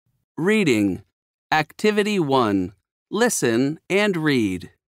Reading. Activity 1. Listen and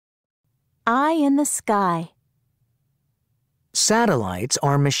read. Eye in the sky. Satellites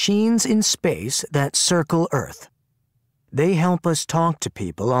are machines in space that circle Earth. They help us talk to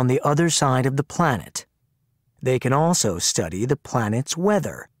people on the other side of the planet. They can also study the planet's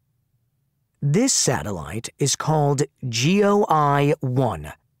weather. This satellite is called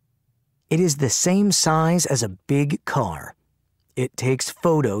GeoEye-1. It is the same size as a big car. It takes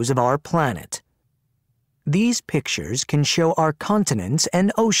photos of our planet. These pictures can show our continents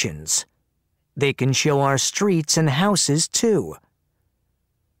and oceans. They can show our streets and houses too.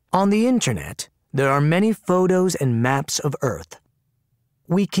 On the internet, there are many photos and maps of Earth.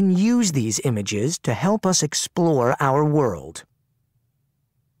 We can use these images to help us explore our world.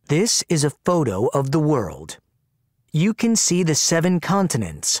 This is a photo of the world. You can see the 7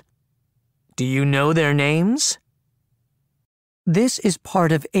 continents. Do you know their names? This is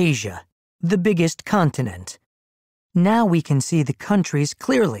part of Asia, the biggest continent. Now we can see the countries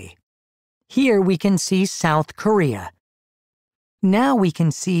clearly. Here we can see South Korea. Now we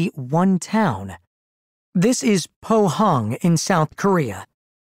can see one town. This is Pohang in South Korea.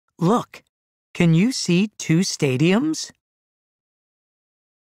 Look, can you see 2 stadiums?